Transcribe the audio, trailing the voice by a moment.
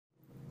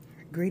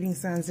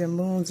Greetings, suns and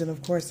moons, and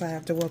of course I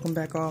have to welcome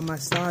back all my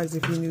stars.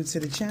 If you're new to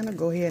the channel,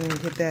 go ahead and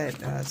hit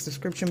that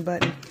subscription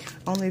button,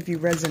 only if you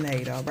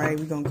resonate. All right,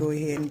 we're gonna go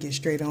ahead and get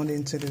straight on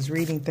into this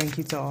reading. Thank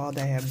you to all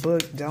that have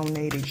booked,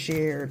 donated,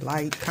 shared,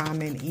 liked,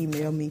 comment,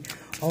 email me.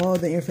 All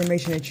the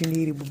information that you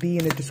need will be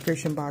in the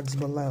description box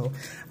below.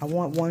 I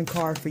want one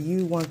card for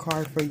you, one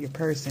card for your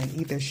person.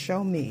 Either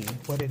show me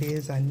what it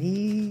is I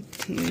need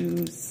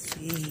to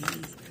see.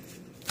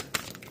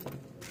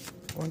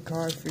 One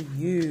card for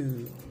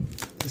you,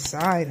 the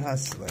side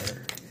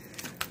hustler.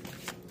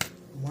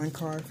 One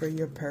card for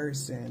your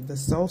person, the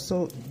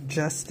social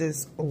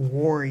justice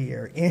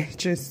warrior.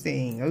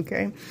 Interesting,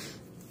 okay?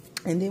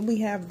 And then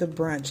we have the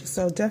brunch.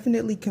 So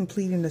definitely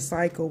completing the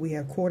cycle. We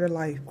have quarter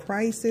life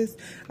crisis.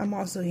 I'm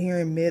also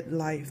hearing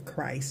midlife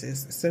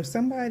crisis. So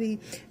somebody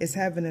is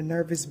having a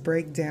nervous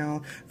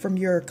breakdown from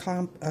your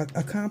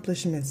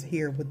accomplishments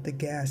here with the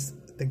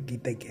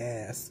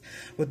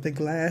with the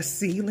glass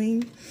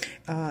ceiling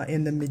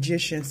and the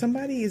magician.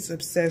 Somebody is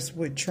obsessed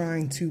with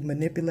trying to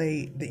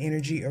manipulate the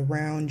energy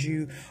around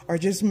you or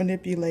just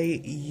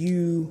manipulate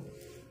you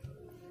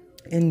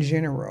in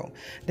general.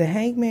 The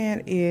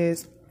hangman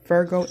is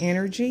Virgo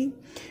energy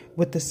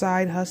with the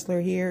side hustler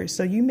here.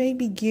 So you may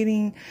be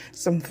getting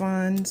some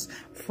funds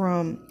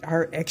from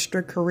our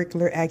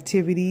extracurricular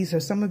activities, or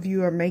some of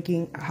you are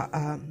making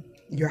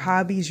your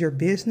hobbies, your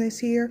business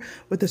here.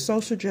 With the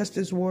social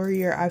justice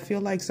warrior, I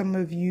feel like some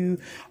of you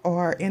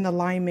are in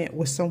alignment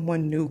with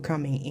someone new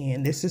coming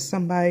in. This is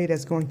somebody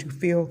that's going to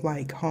feel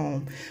like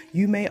home.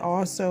 You may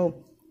also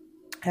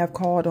have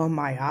called on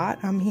my yacht,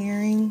 I'm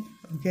hearing,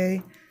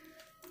 okay?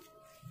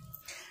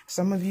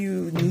 Some of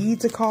you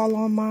need to call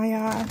on my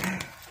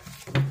yacht.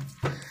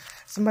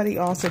 Somebody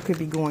also could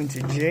be going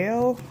to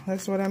jail.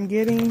 That's what I'm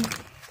getting.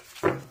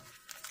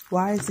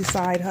 Why is the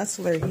side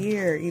hustler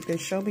here? Either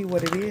show me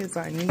what it is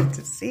I need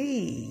to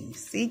see.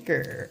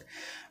 Seeker.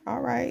 All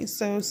right.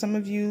 So some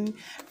of you,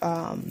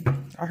 I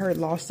heard,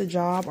 lost a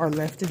job or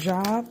left a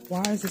job.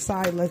 Why is the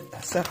side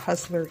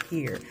hustler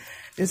here?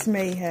 This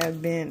may have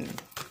been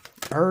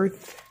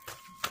earth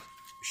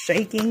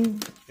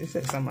shaking. It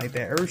said something like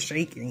that. Earth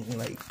shaking.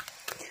 Like,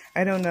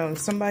 I don't know.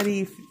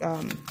 Somebody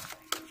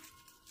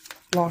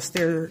lost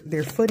their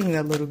footing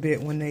a little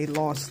bit when they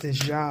lost this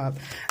job.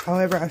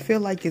 However, I feel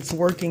like it's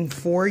working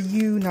for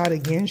you, not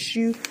against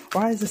you.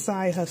 Why is the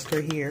side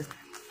hustler here?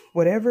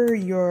 Whatever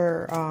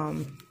you're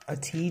a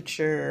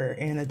teacher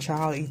and a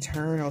child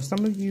eternal,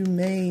 some of you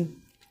may,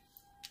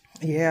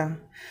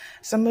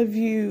 some of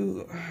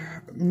you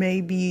may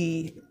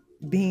be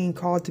being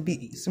called to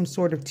be some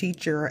sort of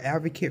teacher or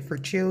advocate for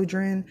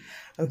children.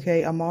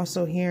 Okay, I'm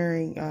also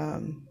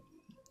hearing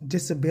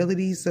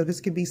disabilities. So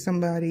this could be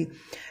somebody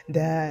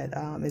that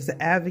is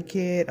an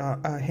advocate or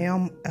a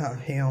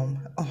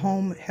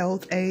home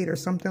health aide or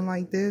something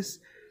like this.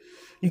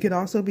 You could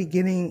also be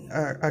getting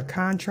a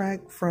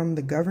contract from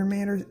the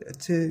government or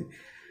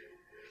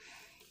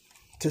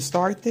to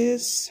start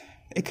this.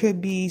 It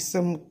could be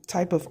some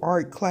type of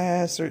art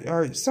class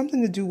or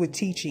something to do with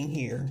teaching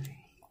here.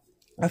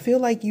 I feel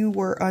like you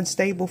were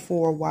unstable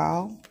for a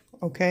while.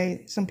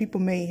 Okay, some people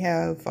may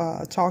have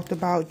talked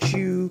about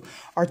you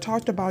or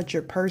talked about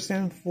your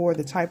person for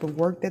the type of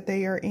work that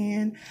they are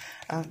in.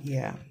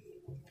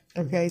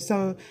 Okay,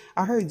 so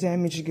I heard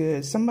damaged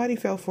goods. Somebody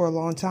felt for a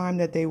long time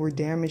that they were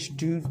damaged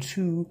due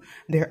to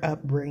their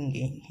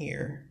upbringing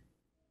here.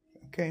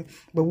 Okay,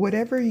 but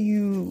whatever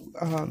you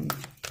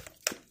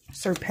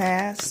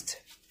surpassed,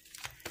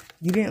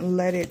 you didn't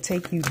let it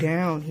take you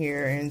down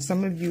here. And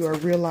some of you are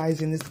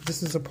realizing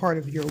this is a part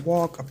of your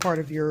walk, a part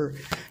of your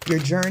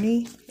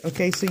journey.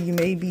 Okay, so you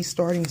may be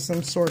starting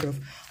some sort of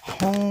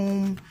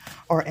home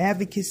or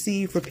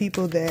advocacy for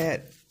people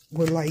that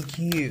were like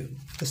you.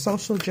 The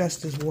social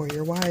justice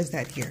warrior. Why is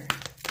that here?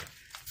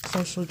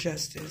 Social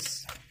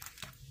justice.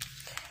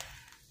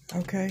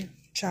 Okay,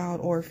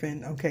 child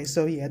orphan. Okay,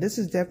 so yeah, this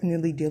is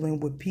definitely dealing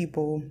with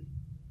people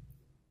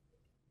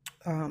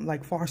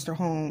like foster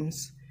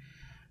homes.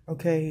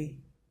 Okay,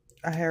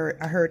 I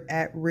heard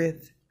at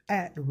risk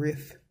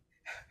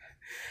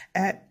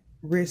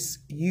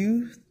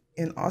youth,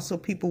 and also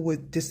people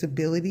with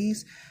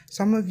disabilities.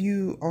 Some of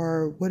you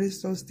are, what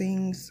is those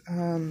things?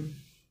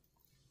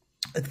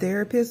 A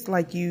therapist,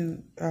 like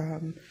you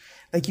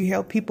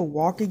help people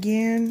walk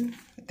again,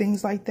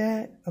 things like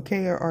that.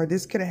 Okay, or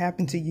this could have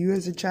happened to you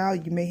as a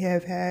child. You may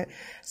have had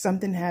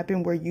something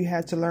happen where you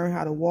had to learn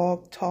how to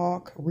walk,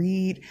 talk,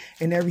 read,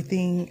 and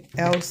everything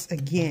else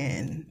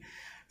again.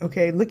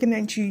 Okay, looking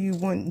at you, you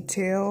wouldn't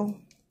tell.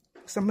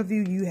 Some of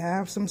you, you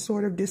have some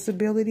sort of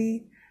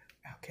disability.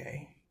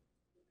 Okay.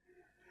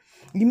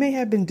 You may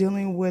have been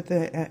dealing with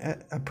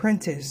an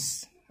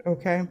apprentice,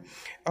 okay?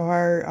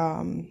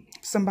 Or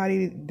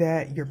somebody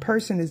that your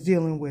person is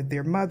dealing with,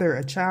 their mother,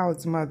 a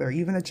child's mother,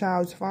 even a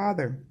child's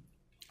father,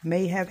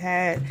 may have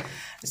had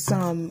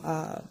some,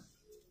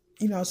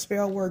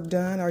 spell work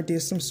done or did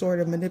some sort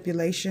of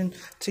manipulation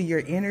to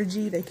your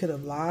energy. They could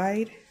have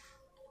lied.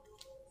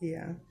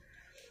 Yeah.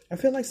 I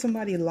feel like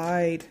somebody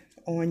lied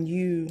on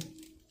you.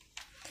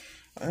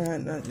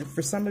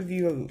 For some of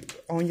you,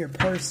 on your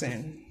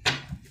person.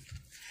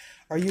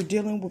 Or you're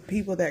dealing with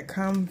people that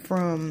come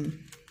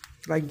from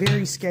like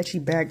very sketchy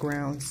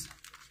backgrounds.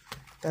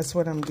 That's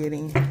what I'm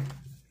getting.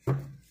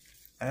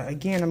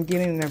 Again, I'm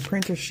getting an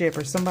apprenticeship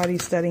or somebody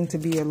studying to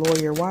be a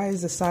lawyer. Why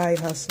is the side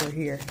hustler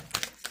here?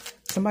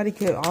 Somebody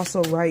could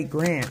also write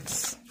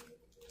grants.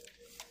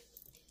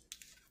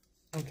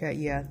 Okay,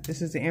 yeah,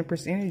 this is the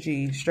Empress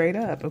energy, straight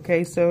up.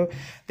 Okay, so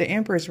the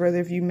Empress, whether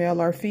if you male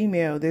or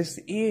female, this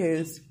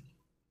is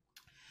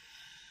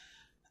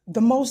the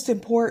most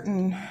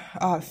important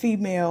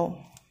female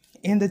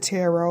in the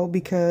tarot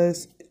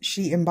because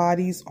she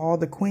embodies all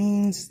the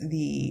queens,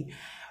 the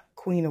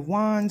Queen of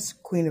Wands,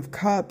 Queen of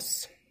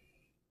Cups,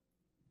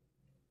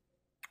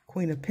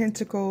 Queen of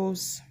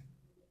Pentacles.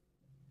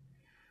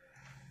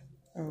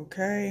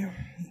 Okay,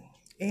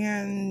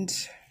 and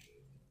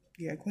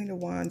yeah, Queen of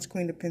Wands,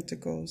 Queen of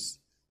Pentacles.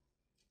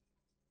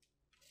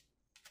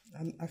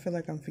 I feel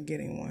like I'm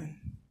forgetting one.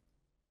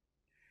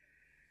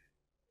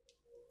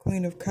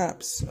 Queen of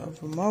Cups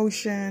of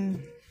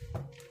emotion.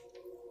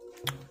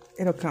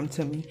 It'll come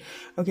to me.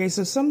 Okay,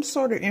 so some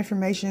sort of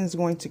information is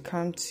going to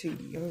come to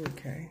you.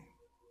 Okay.